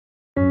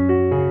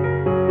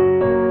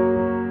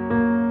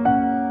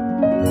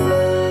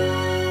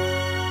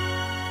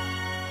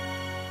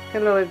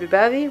Hello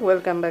everybody,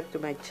 welcome back to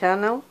my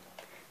channel.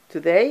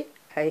 Today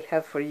I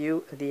have for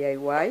you a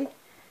DIY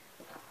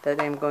that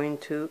I'm going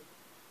to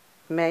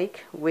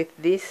make with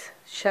this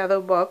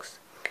shadow box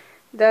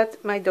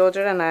that my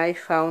daughter and I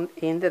found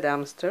in the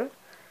dumpster.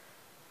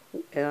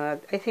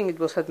 I think it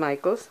was at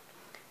Michael's.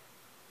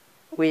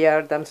 We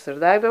are dumpster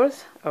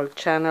divers. Our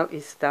channel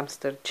is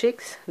Dumpster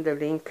Chicks. The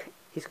link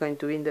is going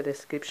to be in the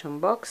description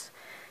box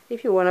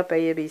if you want to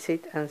pay a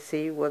visit and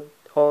see what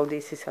all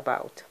this is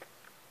about.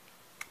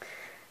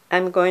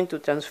 I'm going to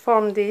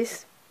transform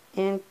this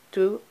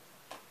into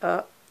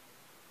a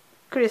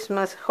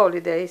Christmas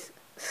holidays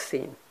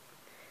scene.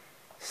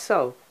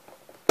 So,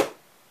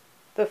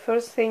 the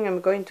first thing I'm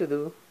going to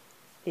do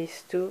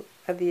is to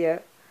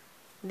adhere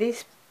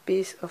this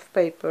piece of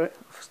paper,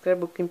 of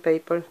scrapbooking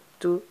paper,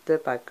 to the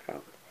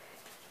background.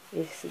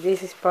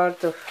 This is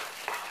part of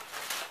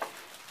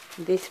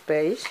this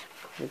page.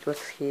 It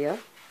was here,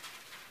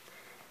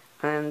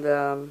 and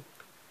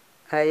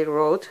I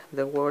wrote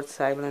the word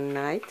Silent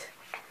Night,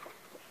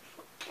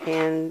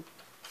 and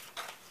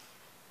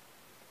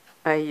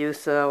I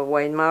use a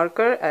white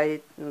marker.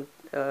 I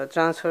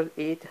transferred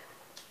it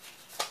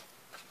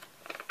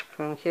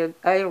from here.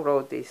 I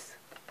wrote this.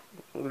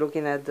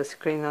 Looking at the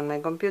screen on my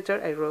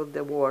computer, I wrote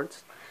the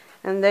words,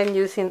 and then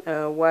using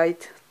a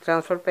white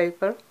transfer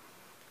paper,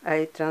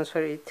 I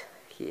transfer it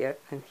here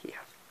and here.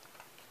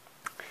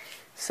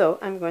 So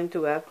I'm going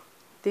to add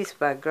this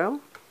background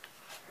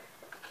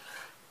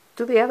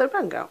to the other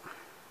background.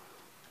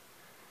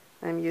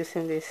 I'm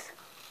using this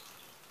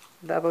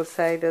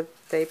double-sided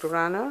tape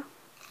runner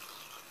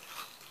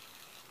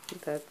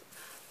that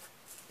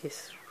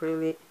is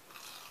really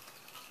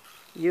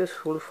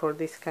useful for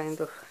this kind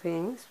of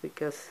things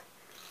because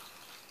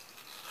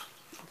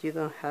you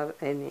don't have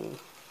any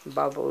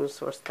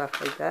bubbles or stuff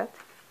like that,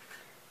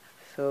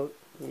 so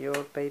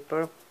your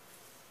paper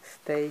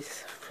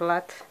stays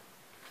flat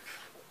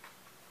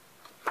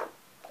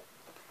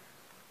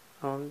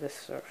on the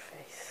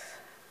surface.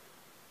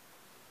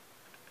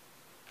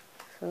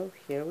 So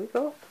here we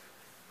go.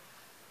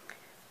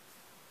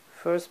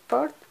 First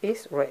part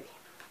is ready.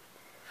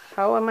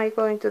 How am I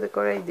going to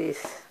decorate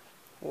this?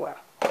 Well,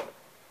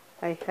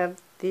 I have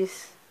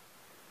these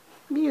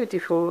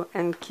beautiful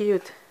and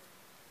cute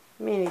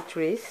mini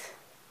trees,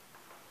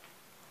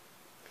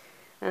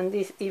 and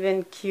this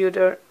even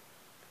cuter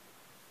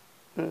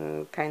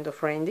kind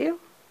of reindeer,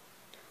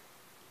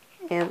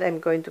 and I'm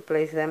going to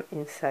place them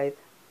inside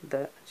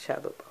the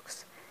shadow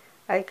box.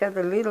 I cut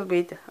a little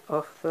bit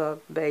of the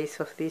base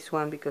of this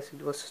one because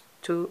it was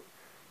too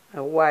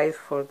wide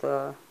for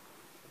the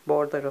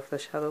border of the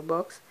shadow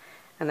box,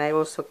 and I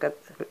also cut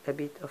a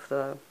bit of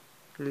the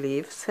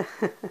leaves.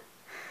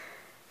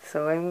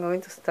 So I'm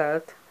going to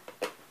start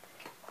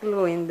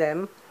gluing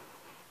them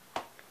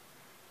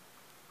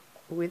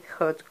with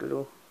hot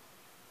glue.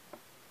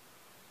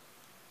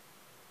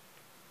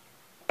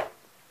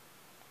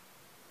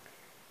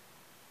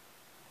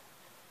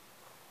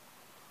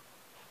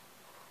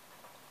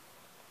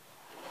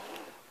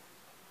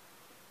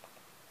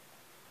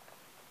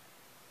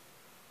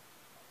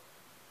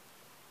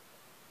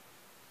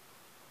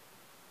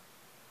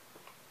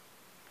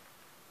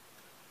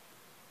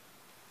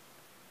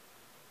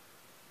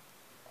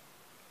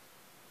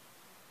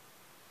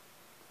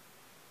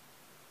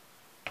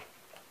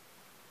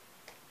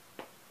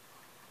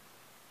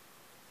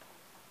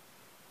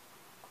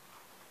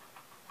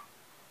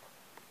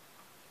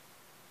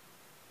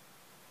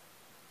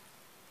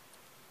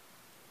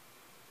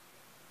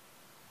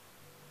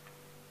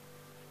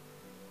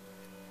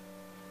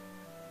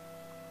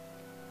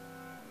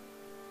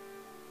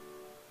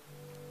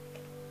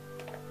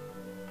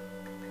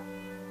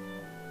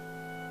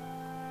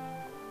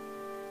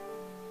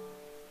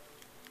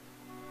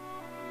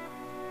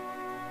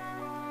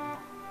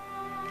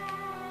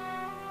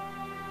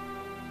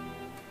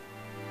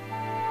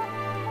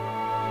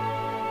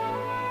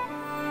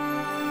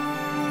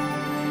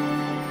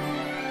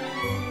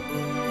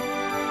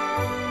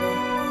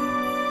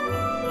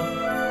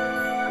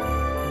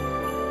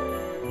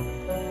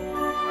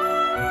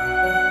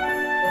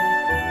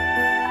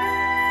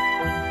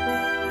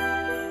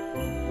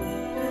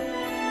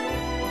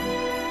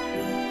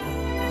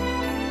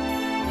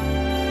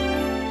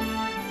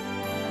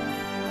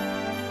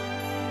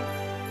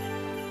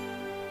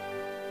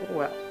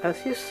 Well,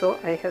 as you saw,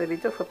 I had a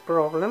bit of a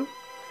problem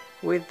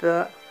with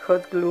the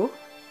hot glue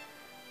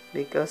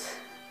because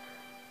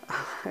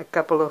a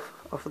couple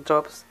of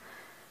drops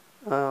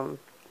fell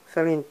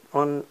in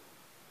on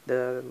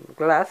the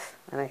glass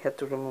and I had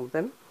to remove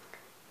them,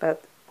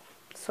 but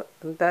so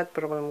that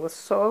problem was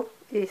solved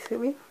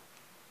easily,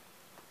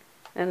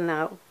 and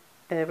now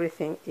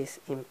everything is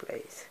in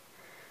place.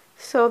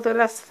 So the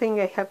last thing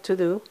I have to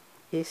do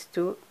is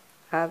to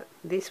add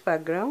this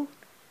background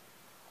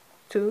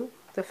to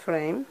the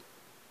frame,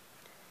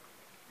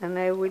 and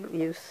I will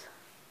use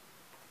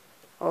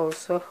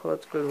also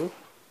hot glue.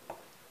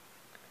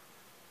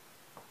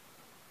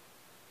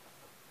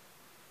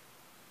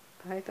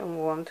 I don't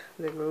want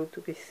the glue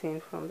to be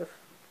seen from the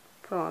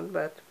front,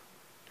 but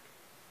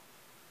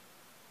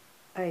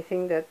I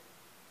think that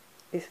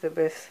is the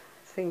best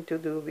thing to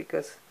do,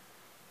 because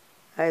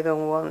I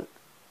don't want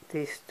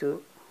this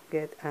to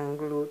get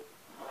unglued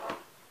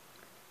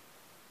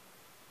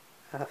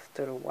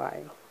after a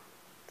while.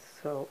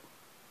 So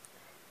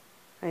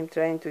I'm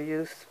trying to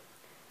use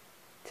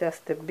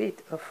just a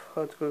bit of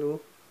hot glue.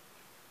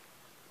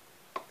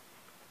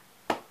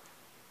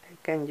 I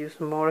can use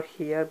more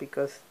here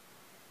because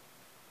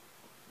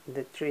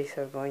the trees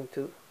are going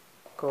to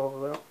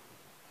cover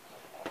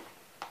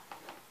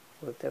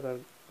whatever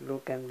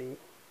glue can be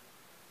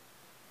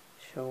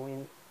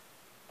showing,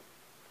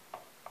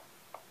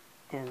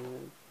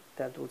 and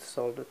that would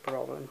solve the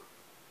problem.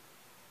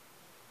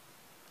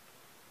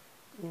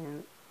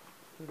 And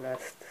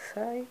last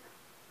side,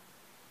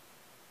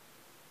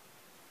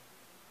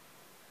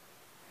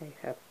 I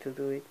have to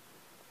do it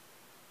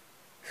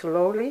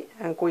slowly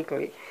and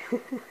quickly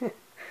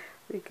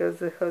because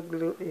the hot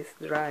glue is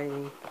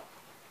drying.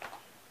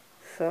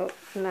 So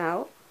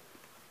now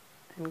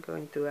I'm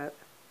going to add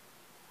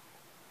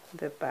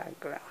the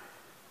background,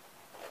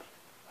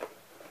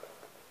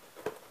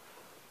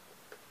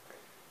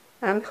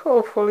 and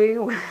hopefully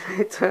when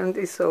I turn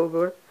this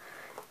over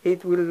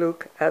it will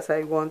look as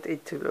I want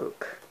it to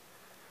look.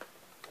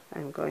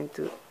 I'm going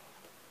to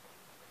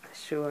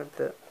assure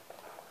the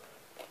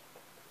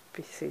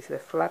pieces, the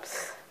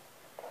flaps.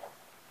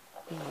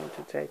 I'm going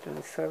to try to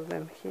insert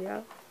them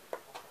here.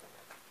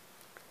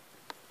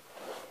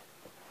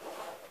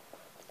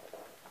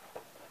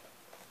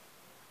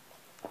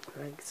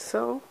 Like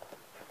so.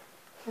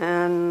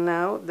 And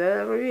now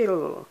the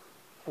reveal.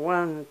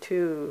 1,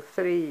 2,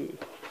 3.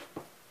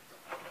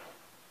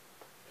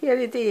 Here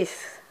it is.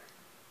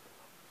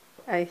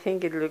 I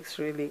think it looks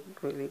really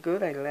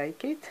good. I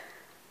like it,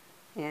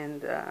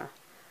 and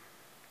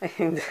I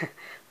think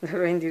the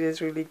reindeer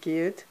is really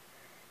cute,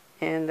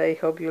 and I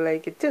hope you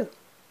like it too.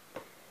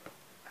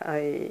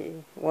 I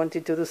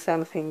wanted to do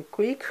something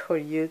quick for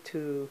you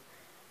to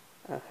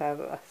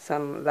have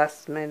some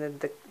last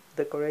minute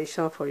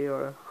decoration for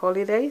your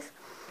holidays.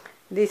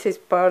 This is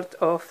part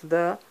of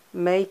the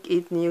Make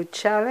It New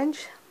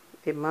challenge,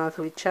 a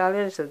monthly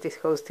challenge that is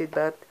hosted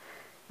by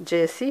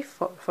Jessie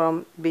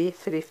from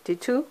Thrifty,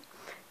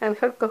 and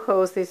her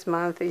co-host this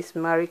month is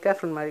Marika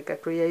from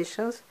Marika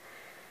Creations.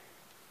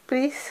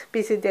 Please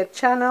visit their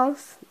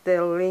channels.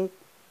 The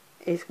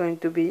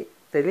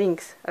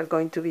links are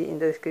going to be in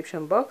the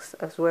description box,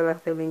 as well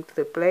as the link to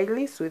the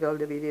playlist with all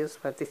the videos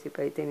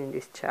participating in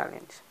this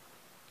challenge.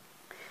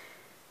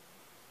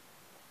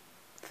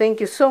 Thank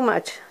you so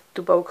much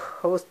to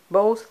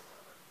both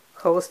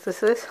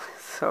hostesses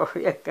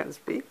sorry, I can't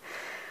speak,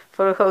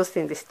 for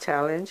hosting this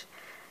challenge,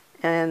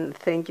 and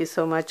thank you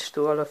so much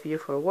to all of you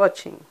for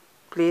watching.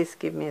 Please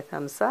give me a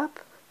thumbs up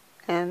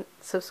and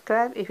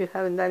subscribe if you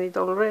haven't done it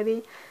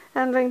already,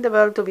 and ring the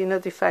bell to be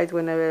notified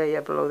whenever I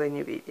upload a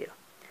new video.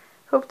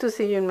 Hope to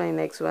see you in my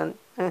next one,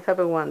 and have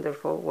a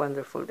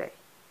wonderful day.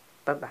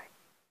 Bye bye.